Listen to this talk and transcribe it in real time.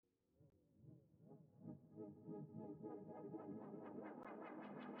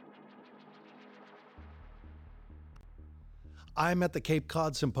I'm at the Cape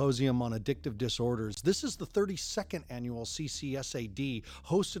Cod Symposium on Addictive Disorders. This is the 32nd annual CCSAD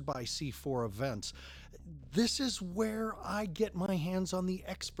hosted by C4 Events. This is where I get my hands on the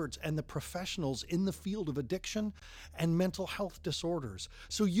experts and the professionals in the field of addiction and mental health disorders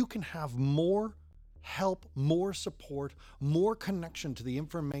so you can have more help, more support, more connection to the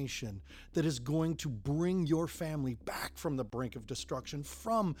information that is going to bring your family back from the brink of destruction,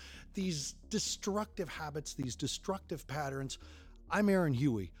 from these destructive habits, these destructive patterns. I'm Aaron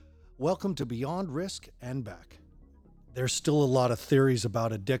Huey. Welcome to Beyond Risk and Back. There's still a lot of theories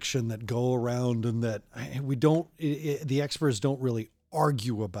about addiction that go around and that the experts don't really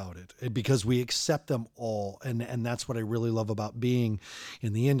argue about it because we accept them all. And that's what I really love about being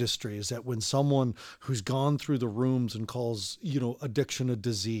in the industry, is that when someone who's gone through the rooms and calls, addiction a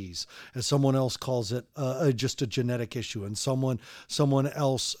disease, and someone else calls it just a genetic issue, and someone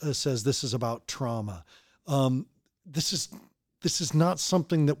else says this is about trauma. This is not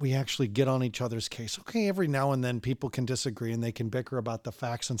something that we actually get on each other's case. Okay, every now and then people can disagree and they can bicker about the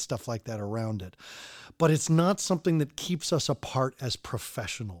facts and stuff like that around it. But it's not something that keeps us apart as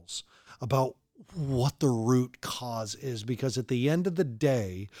professionals about what the root cause is, because at the end of the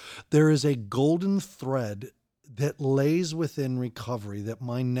day, there is a golden thread that lays within recovery that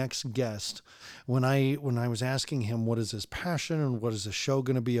my next guest, when I was asking him what is his passion and what is the show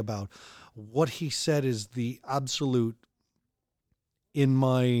going to be about, what he said is the absolute, in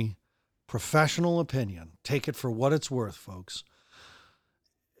my professional opinion, take it for what it's worth, folks,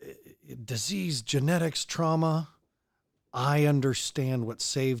 disease, genetics, trauma, I understand what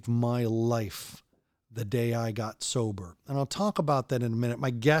saved my life the day I got sober. And I'll talk about that in a minute. My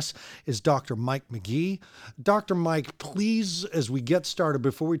guest is Dr. Mike McGee. Dr. Mike, please, as we get started,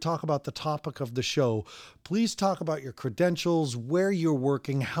 before we talk about the topic of the show, please talk about your credentials, where you're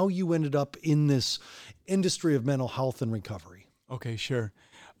working, how you ended up in this industry of mental health and recovery. Okay, sure.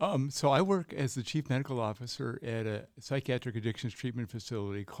 So I work as the chief medical officer at a psychiatric addictions treatment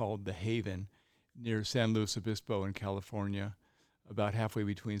facility called The Haven near San Luis Obispo in California, about halfway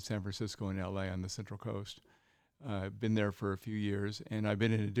between San Francisco and LA on the Central Coast. I've been there for a few years, and I've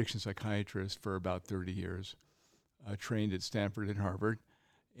been an addiction psychiatrist for about 30 years, trained at Stanford and Harvard.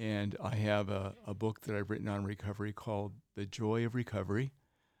 And I have a book that I've written on recovery called The Joy of Recovery,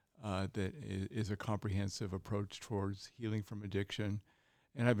 that is a comprehensive approach towards healing from addiction.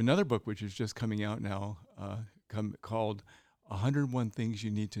 And I have another book which is just coming out now called 101 Things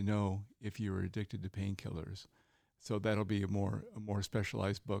You Need to Know If You're Addicted to Painkillers. So that'll be a more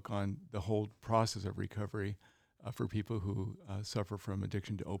specialized book on the whole process of recovery for people who suffer from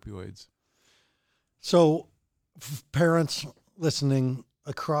addiction to opioids. So parents listening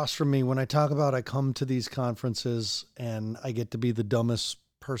across from me, when I talk about I come to these conferences and I get to be the dumbest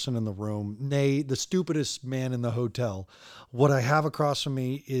person in the room, nay, the stupidest man in the hotel, what I have across from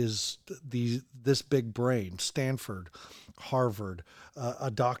me is this big brain, Stanford, Harvard,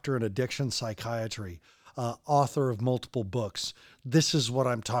 a doctor in addiction psychiatry, author of multiple books. This is what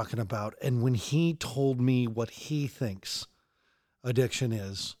I'm talking about. And when he told me what he thinks addiction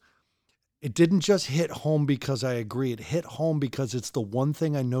is, it didn't just hit home because I agree. It hit home because it's the one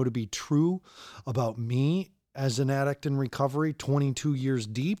thing I know to be true about me as an addict in recovery, 22 years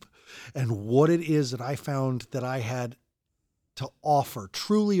deep, and what it is that I found that I had to offer,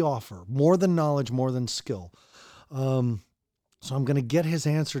 truly offer, more than knowledge, more than skill. So I'm going to get his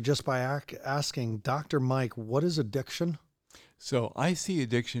answer just by asking Dr. Mike, what is addiction? So I see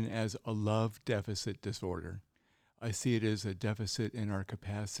addiction as a love deficit disorder. I see it as a deficit in our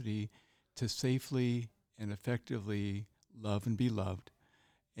capacity to safely and effectively love and be loved.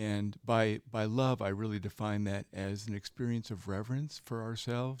 And by love, I really define that as an experience of reverence for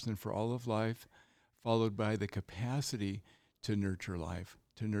ourselves and for all of life, followed by the capacity to nurture life,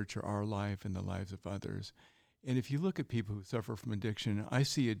 to nurture our life and the lives of others. And if you look at people who suffer from addiction, I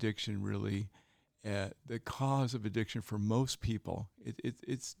see addiction really, the cause of addiction for most people,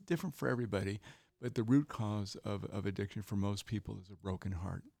 it's different for everybody, but the root cause of addiction for most people is a broken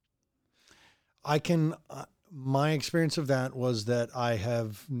heart. My experience of that was that I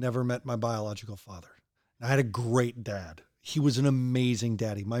have never met my biological father. I had a great dad. He was an amazing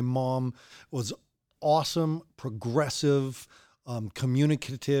daddy. My mom was awesome, progressive,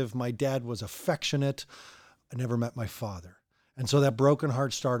 communicative. My dad was affectionate. I never met my father. And so that broken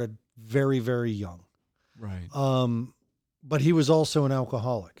heart started very, very young. Right. But he was also an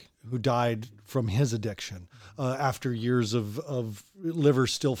alcoholic who died from his addiction after years of liver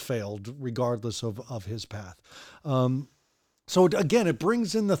still failed, regardless of his path. So again, it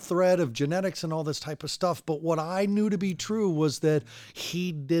brings in the thread of genetics and all this type of stuff. But what I knew to be true was that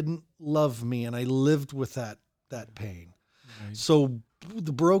he didn't love me, and I lived with that pain. Right. So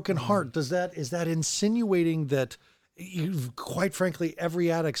the broken heart, is that insinuating that quite frankly,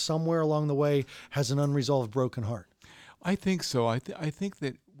 every addict somewhere along the way has an unresolved broken heart? I think so. I think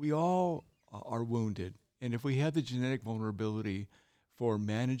that we all are wounded. And if we have the genetic vulnerability for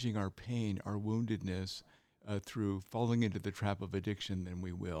managing our pain, our woundedness, through falling into the trap of addiction, then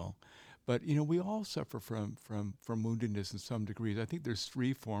we will. But we all suffer from woundedness in some degrees. I think there's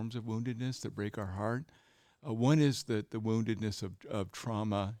three forms of woundedness that break our heart. One is the woundedness of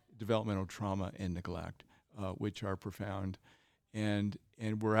trauma, developmental trauma, and neglect, which are profound, and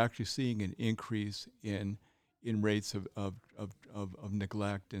we're actually seeing an increase in rates of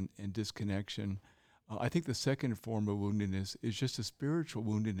neglect and disconnection. I think the second form of woundedness is just a spiritual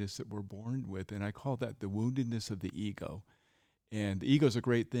woundedness that we're born with, and I call that the woundedness of the ego. And the ego is a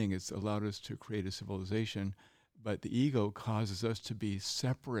great thing. It's allowed us to create a civilization, but the ego causes us to be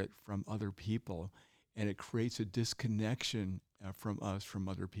separate from other people, and it creates a disconnection from us, from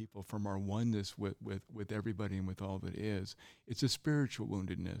other people, from our oneness with everybody and with all that is. It's a spiritual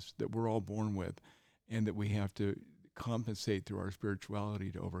woundedness that we're all born with, and that we have to compensate through our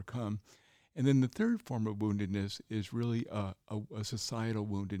spirituality to overcome. And then the third form of woundedness is really a societal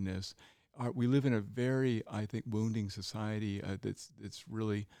woundedness. We live in a very, I think, wounding society that's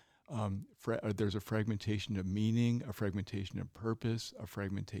really, there's a fragmentation of meaning, a fragmentation of purpose, a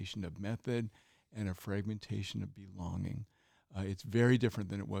fragmentation of method, and a fragmentation of belonging. It's very different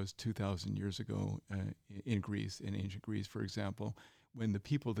than it was 2,000 years ago in Greece, in ancient Greece, for example, when the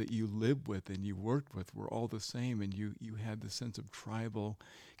people that you lived with and you worked with were all the same, and you had the sense of tribal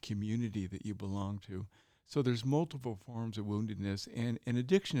community that you belonged to. So there's multiple forms of woundedness, and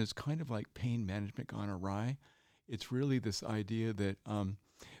addiction is kind of like pain management gone awry. It's really this idea that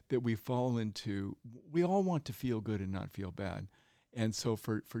that we fall into. We all want to feel good and not feel bad. And so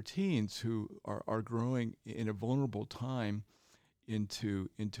for teens who are growing in a vulnerable time into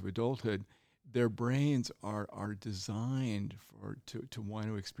adulthood, their brains are designed to want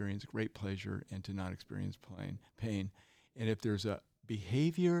to experience great pleasure and to not experience pain. And if there's a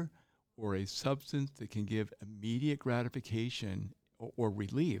behavior or a substance that can give immediate gratification or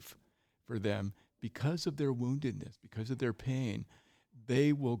relief for them because of their woundedness, because of their pain,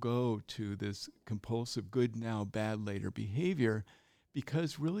 they will go to this compulsive good now, bad later behavior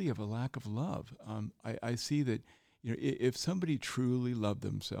because really of a lack of love. I see that if somebody truly loved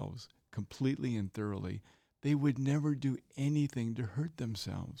themselves completely and thoroughly, they would never do anything to hurt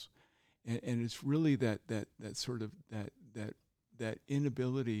themselves. And it's really that sort of that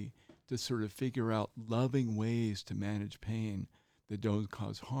inability to sort of figure out loving ways to manage pain that don't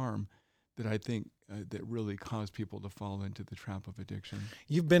cause harm that I think that really cause people to fall into the trap of addiction.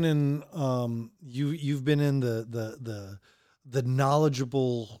 You've been in you've been in the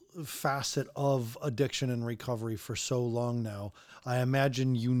knowledgeable facet of addiction and recovery for so long now. I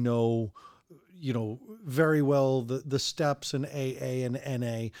imagine you know very well the steps in AA and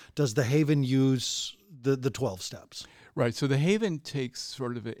NA. Does the Haven use the 12 steps? Right. So the Haven takes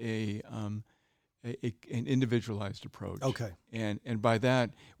sort of an individualized approach. Okay. And by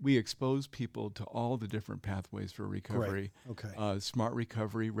that, we expose people to all the different pathways for recovery. Great. Okay. Smart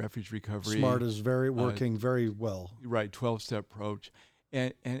recovery, refuge recovery. SMART is working very well. Right. 12-step approach.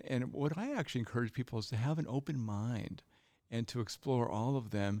 And what I actually encourage people is to have an open mind and to explore all of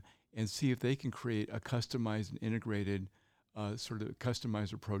them and see if they can create a customized and integrated sort of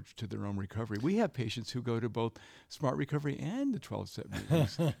customized approach to their own recovery. We have patients who go to both Smart Recovery and the 12-step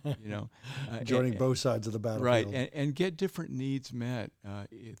meetings, joining both sides of the battlefield. Right, and get different needs met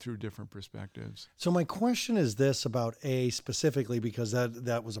through different perspectives. So my question is this about A specifically, because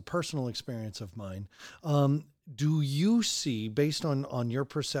that was a personal experience of mine. Do you see, based on your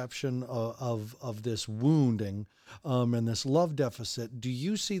perception of this wounding and this love deficit, do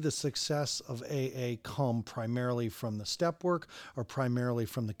you see the success of AA come primarily from the step work or primarily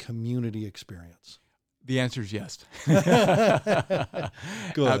from the community experience? The answer is yes. Good.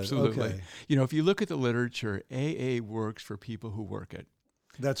 Absolutely. Okay. If you look at the literature, AA works for people who work it.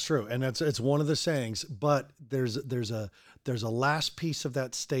 That's true, and it's one of the sayings. But there's a last piece of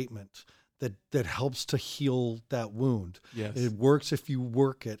that statement that helps to heal that wound. Yes. It works if you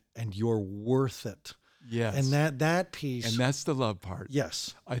work it, and you're worth it. Yes. And that piece. And that's the love part.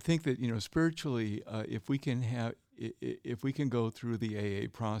 Yes. I think that, spiritually, if we can go through the AA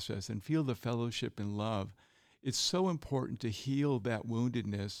process and feel the fellowship and love, it's so important to heal that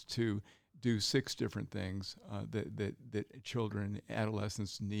woundedness, to do 6 different things that children,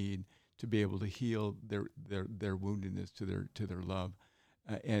 adolescents need to be able to heal their woundedness to their love.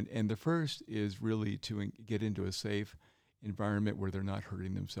 And the first is really to get into a safe environment where they're not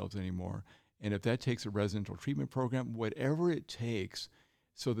hurting themselves anymore. And if that takes a residential treatment program, whatever it takes,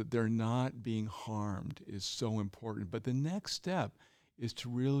 so that they're not being harmed, is so important. But the next step is to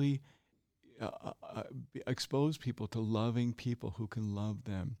really expose people to loving people who can love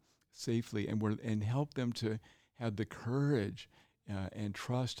them safely, and help them to have the courage and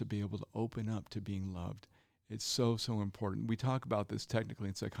trust to be able to open up to being loved. It's so, so important. We talk about this technically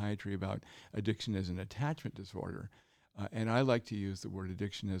in psychiatry about addiction as an attachment disorder. And I like to use the word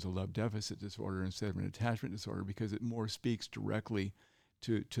addiction as a love deficit disorder instead of an attachment disorder, because it more speaks directly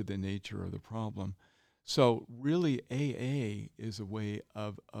to the nature of the problem. So really, AA is a way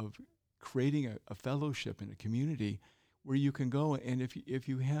of creating a fellowship and a community where you can go, and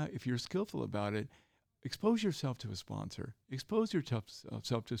if you're skillful about it, expose yourself to a sponsor, expose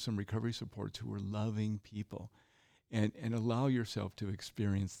yourself to some recovery supports who are loving people, and allow yourself to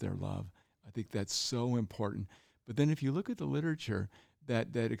experience their love. I think that's so important. But then if you look at the literature,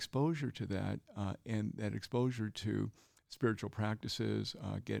 that exposure to that, and that exposure to spiritual practices,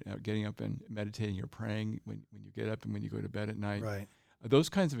 getting up and meditating or praying when you get up and when you go to bed at night, Right. Those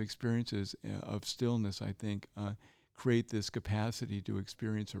kinds of experiences of stillness, I think, create this capacity to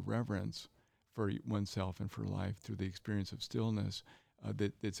experience a reverence for oneself and for life through the experience of stillness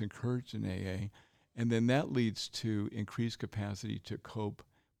that's encouraged in AA. And then that leads to increased capacity to cope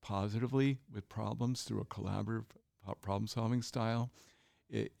positively with problems through a collaborative problem-solving style.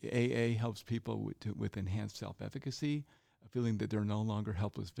 AA helps people with enhanced self-efficacy, a feeling that they're no longer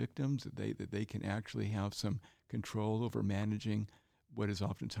helpless victims, that they can actually have some control over managing what is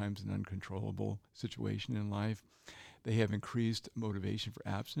oftentimes an uncontrollable situation in life. They have increased motivation for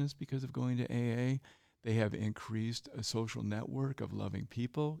abstinence because of going to AA. They have increased a social network of loving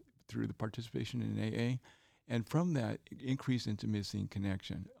people through the participation in AA. And from that, increased intimacy and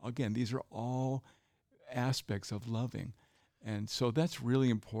connection. Again, these are all aspects of loving. And so that's really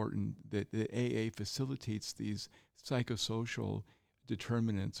important, that the AA facilitates these psychosocial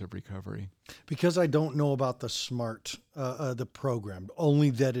determinants of recovery. Because I don't know about the SMART, the program,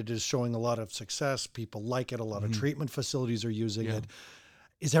 only that it is showing a lot of success. People like it. A lot of treatment facilities are using it.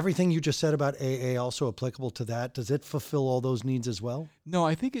 Is everything you just said about AA also applicable to that? Does it fulfill all those needs as well? No,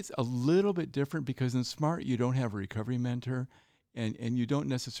 I think it's a little bit different, because in SMART, you don't have a recovery mentor, and you don't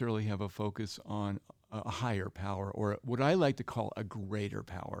necessarily have a focus on a higher power, or what I like to call a greater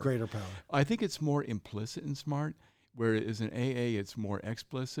power. Greater power. I think it's more implicit in SMART, whereas in AA, it's more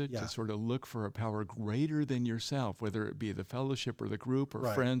explicit, to sort of look for a power greater than yourself, whether it be the fellowship or the group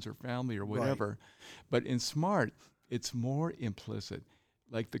or friends or family or whatever. But in SMART, it's more implicit.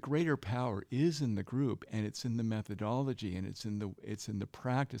 Like the greater power is in the group, and it's in the methodology, and it's in the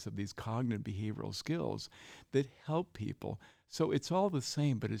practice of these cognitive behavioral skills that help people. So it's all the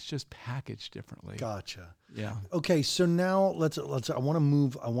same, but it's just packaged differently. Gotcha. Yeah. Okay, so now let's I want to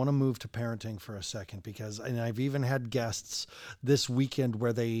move to parenting for a second, because I've even had guests this weekend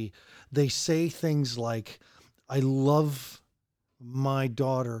where they say things like, I love my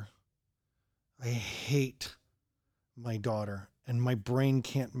daughter, I hate my daughter, and my brain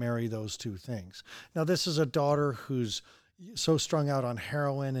can't marry those two things. Now, this is a daughter who's so strung out on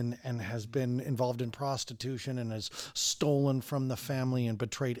heroin and has been involved in prostitution and has stolen from the family and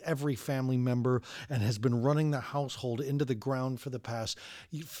betrayed every family member and has been running the household into the ground for the past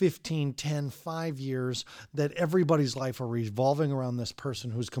 15, 10, 5 years, that everybody's life are revolving around this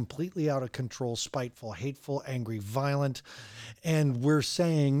person who's completely out of control, spiteful, hateful, angry, violent. And we're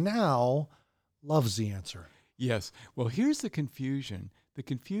saying now, love's the answer. Yes. Well, here's the confusion. The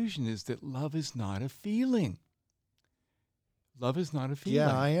confusion is that love is not a feeling. Love is not a feeling.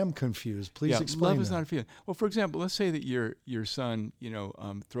 Yeah, I am confused. Please explain. Love is not a feeling. Well, for example, let's say that your son,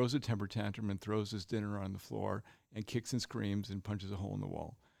 throws a temper tantrum and throws his dinner on the floor and kicks and screams and punches a hole in the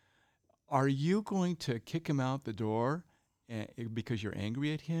wall. Are you going to kick him out the door because you're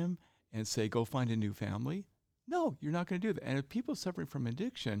angry at him and say, go find a new family? No, you're not going to do that. And if people suffering from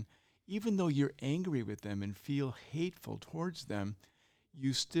addiction, even though you're angry with them and feel hateful towards them,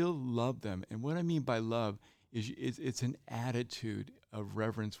 you still love them. And what I mean by love is it's an attitude of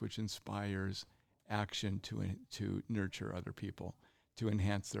reverence which inspires action to nurture other people, to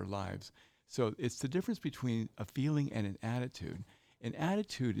enhance their lives. So it's the difference between a feeling and an attitude. An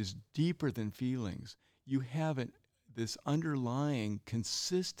attitude is deeper than feelings. You have this underlying,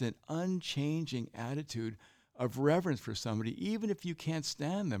 consistent, unchanging attitude of reverence for somebody, even if you can't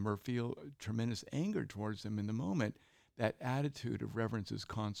stand them or feel tremendous anger towards them in the moment. That attitude of reverence is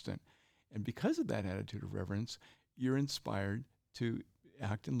constant. And because of that attitude of reverence, you're inspired to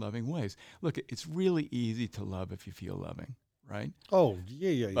act in loving ways. Look, it's really easy to love if you feel loving, right? Oh,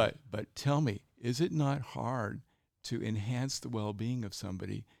 yeah. But tell me, is it not hard to enhance the well-being of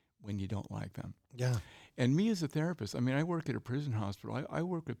somebody when you don't like them? Yeah. And me as a therapist, I mean, I work at a prison hospital. I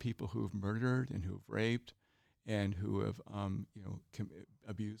work with people who have murdered and who have raped and who have,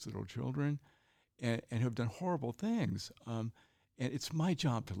 abused little children and who have done horrible things. And it's my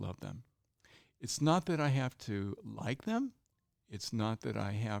job to love them. It's not that I have to like them. It's not that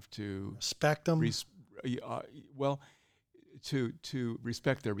I have to Respect them. To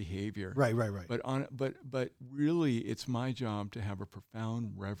respect their behavior. Right. But really, it's my job to have a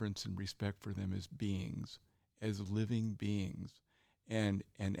profound reverence and respect for them as beings, as living beings, and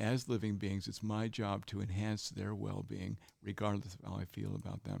as living beings, it's my job to enhance their well-being, regardless of how I feel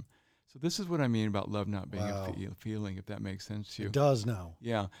about them. So this is what I mean about love not being Wow. a feeling, if that makes sense to you. It does now.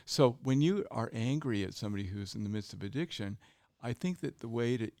 Yeah. So when you are angry at somebody who's in the midst of addiction, I think that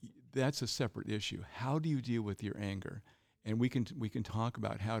that's a separate issue. How do you deal with your anger? And we can talk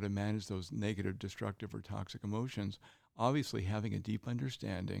about how to manage those negative, destructive, or toxic emotions. Obviously, having a deep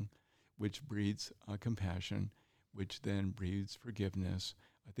understanding, which breeds compassion, which then breeds forgiveness.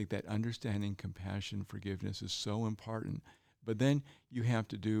 I think that understanding, compassion, forgiveness is so important. But then you have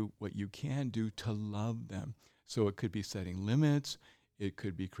to do what you can do to love them. So it could be setting limits. It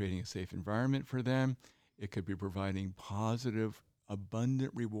could be creating a safe environment for them. It could be providing positive,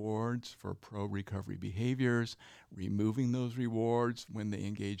 abundant rewards for pro-recovery behaviors, removing those rewards when they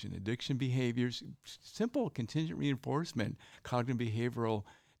engage in addiction behaviors. Simple contingent reinforcement, cognitive behavioral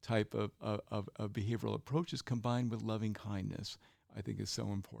type of behavioral approaches combined with loving kindness, I think is so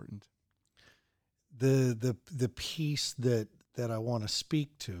important. The piece that I want to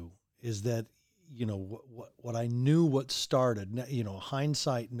speak to is that, what I knew, what started,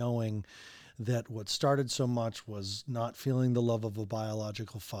 hindsight, knowing that what started so much was not feeling the love of a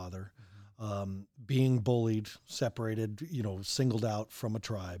biological father, being bullied, separated, singled out from a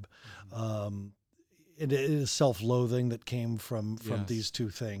tribe. It is self-loathing that came from Yes. these two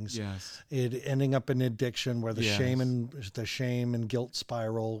things. Yes. It ending up in addiction, where the Yes. shame and guilt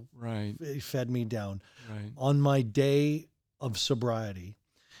spiral Right. fed me down. Right. On my day of sobriety,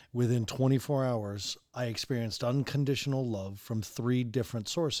 within 24 hours, I experienced unconditional love from 3 different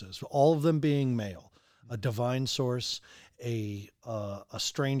sources, all of them being male: a divine source, a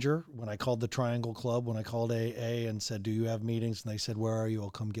stranger. When I called the Triangle Club, when I called AA and said, "Do you have meetings?" And they said, "Where are you?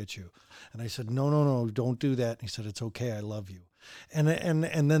 I'll come get you." And I said, No, don't do that. And he said, "It's okay. I love you." And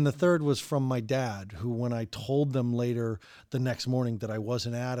then the third was from my dad, who, when I told them later the next morning that I was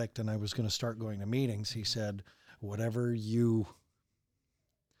an addict and I was going to start going to meetings, he said, whatever you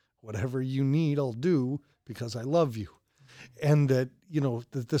need, I'll do, because I love you. And that,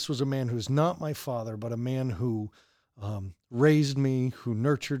 that this was a man who's not my father, but a man who raised me, who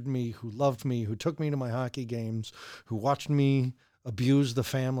nurtured me, who loved me, who took me to my hockey games, who watched me abuse the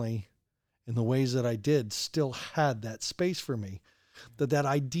family in the ways that I did, still had that space for me. That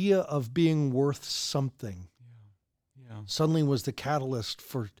idea of being worth something Yeah. suddenly was the catalyst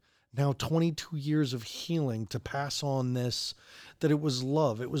for now 22 years of healing, to pass on this, that it was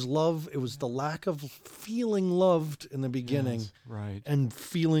love. It was love. It was the lack of feeling loved in the beginning, Yes. Right. and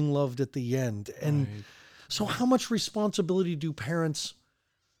feeling loved at the end. And Right. so how much responsibility do parents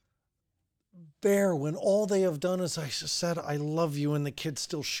bear when all they have done is, I said, "I love you," and the kid's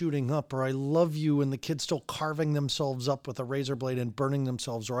still shooting up, or "I love you," and the kid's still carving themselves up with a razor blade and burning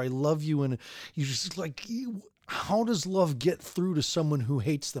themselves, or "I love you," and you just how does love get through to someone who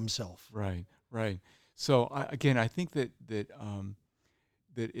hates themselves? Right. Right. So I think that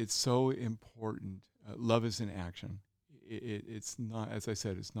it's so important. Love is an action. It's not, as I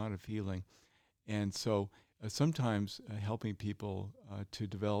said, it's not a feeling. And so sometimes helping people to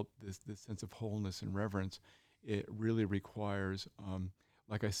develop this sense of wholeness and reverence, it really requires,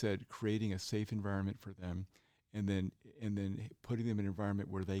 like I said, creating a safe environment for them, and then putting them in an environment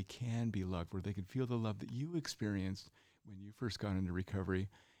where they can be loved, where they can feel the love that you experienced when you first got into recovery,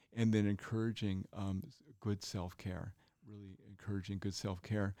 and then encouraging good self-care, really encouraging good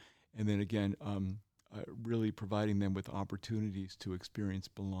self-care, and then again, really providing them with opportunities to experience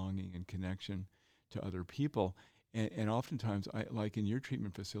belonging and connection to other people. And oftentimes, like in your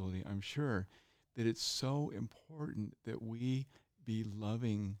treatment facility, I'm sure that it's so important that we be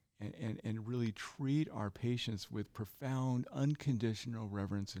loving and really treat our patients with profound, unconditional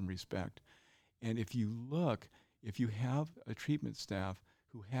reverence and respect. And if you have a treatment staff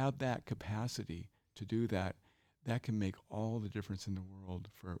who have that capacity to do that, that can make all the difference in the world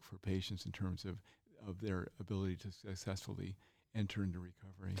for patients in terms of their ability to successfully enter into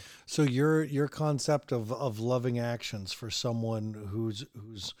recovery. So your concept of loving actions for someone who's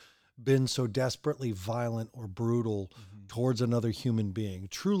been so desperately violent or brutal towards another human being.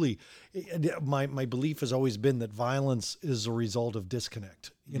 Truly, my belief has always been that violence is a result of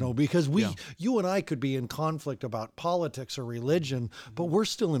disconnect. Because you and I could be in conflict about politics or religion, but we're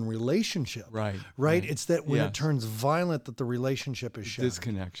still in relationship. Right. It's that when it turns violent that the relationship is shattered.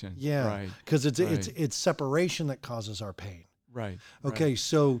 Disconnection. Yeah. Right. Because it's separation that causes our pain. Right. Okay,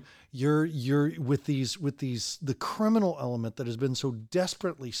 so you're with the criminal element that has been so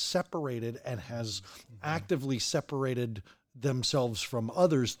desperately separated and has actively separated themselves from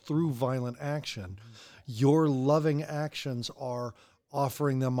others through violent action. Your loving actions are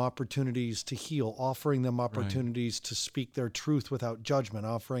offering them opportunities to heal, offering them opportunities to speak their truth without judgment,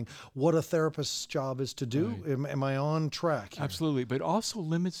 offering what a therapist's job is to do. Right. Am I on track here? Absolutely, but also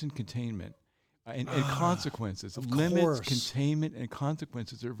limits and containment. And consequences. Of Limits, course. containment, and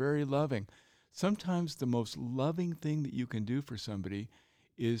consequences are very loving. Sometimes the most loving thing that you can do for somebody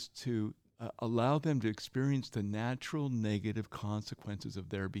is to allow them to experience the natural negative consequences of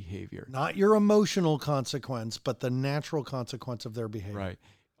their behavior. Not your emotional consequence, but the natural consequence of their behavior. Right.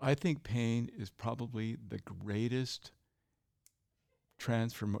 I think pain is probably the greatest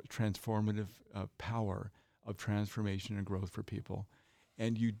transformative power of transformation and growth for people.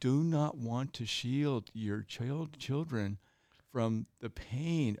 And you do not want to shield your children from the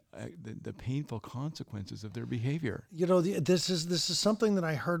pain, the painful consequences of their behavior. This is something that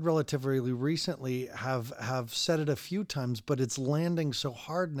I heard relatively recently. Have said it a few times, but it's landing so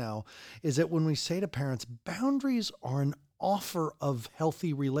hard now. Is that when we say to parents, boundaries are an offer of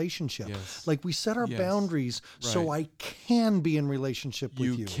healthy relationship. Yes. Like we set our boundaries so I can be in relationship with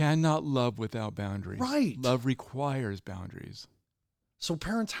you. You cannot love without boundaries. Right. Love requires boundaries. So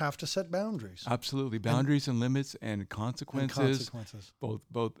parents have to set boundaries. Absolutely. Boundaries and limits and consequences. Both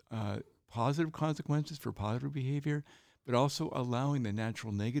positive consequences for positive behavior, but also allowing the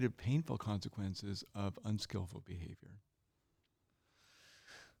natural negative, painful consequences of unskillful behavior.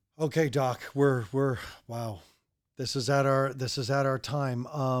 Okay, Doc, we're wow. This is at our time.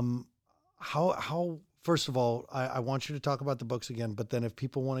 How first of all, I want you to talk about the books again, but then if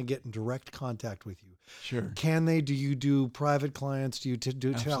people want to get in direct contact with you, sure. Can they? Do you do private clients? Do you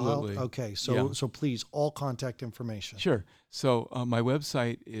do Absolutely. telehealth? Okay, so please, all contact information. Sure. So my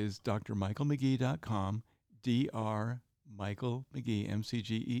website is drmichaelmcgee.com, drmichaelmcgee,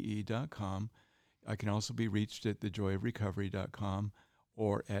 MCGEE.com. I can also be reached at thejoyofrecovery.com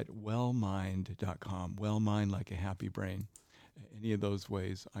or at wellmind.com, wellmind like a happy brain. Any of those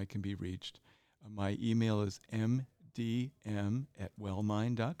ways I can be reached. My email is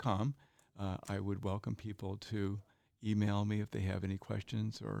mdm@wellmind.com. I would welcome people to email me if they have any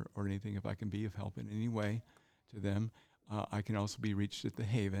questions or anything, if I can be of help in any way to them. I can also be reached at The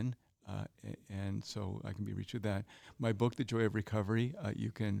Haven, and so I can be reached with that. My book, The Joy of Recovery,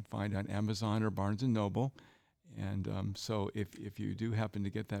 you can find on Amazon or Barnes & Noble. And so if you do happen to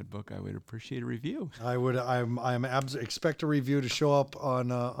get that book, I would appreciate a review. Expect a review to show up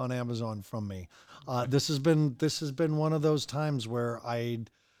on Amazon from me. This has been one of those times where I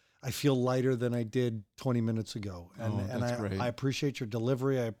feel lighter than I did 20 minutes ago. And great. I appreciate your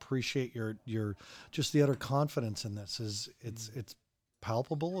delivery. I appreciate your just the utter confidence in this. It's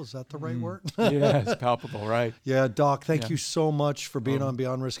palpable. Is that the right word? Yeah, it's palpable, right? Yeah, Doc, thank you so much for being on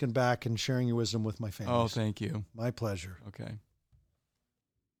Beyond Risk and Back and sharing your wisdom with my family. Oh, thank you. My pleasure. Okay.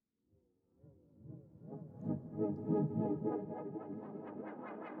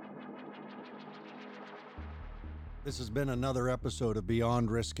 This has been another episode of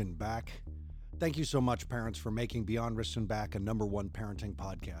Beyond Risk and Back. Thank you so much, parents, for making Beyond Risk and Back a #1 parenting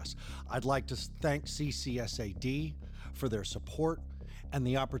podcast. I'd like to thank CCSAD for their support and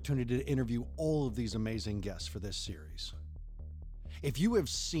the opportunity to interview all of these amazing guests for this series. If you have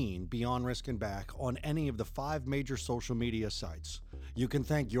seen Beyond Risk and Back on any of the 5 major social media sites, you can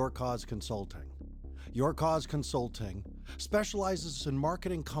thank Your Cause Consulting. Your Cause Consulting specializes in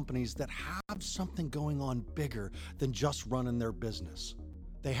marketing companies that have something going on bigger than just running their business.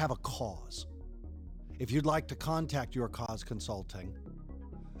 They have a cause. If you'd like to contact Your Cause Consulting,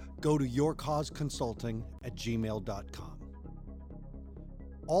 go to yourcauseconsulting@gmail.com.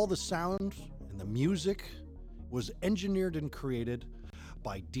 All the sound and the music was engineered and created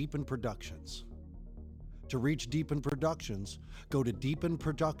by Deepen Productions. To reach Deepen Productions, go to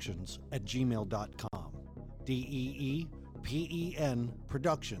deepenproductions@gmail.com. DEEPEN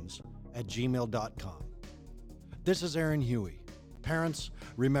Productions@gmail.com. This is Aaron Huey. Parents,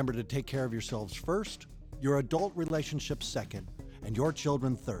 remember to take care of yourselves first, your adult relationships second, and your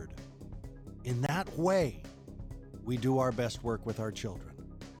children third. In that way, we do our best work with our children.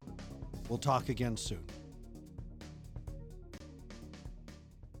 We'll talk again soon.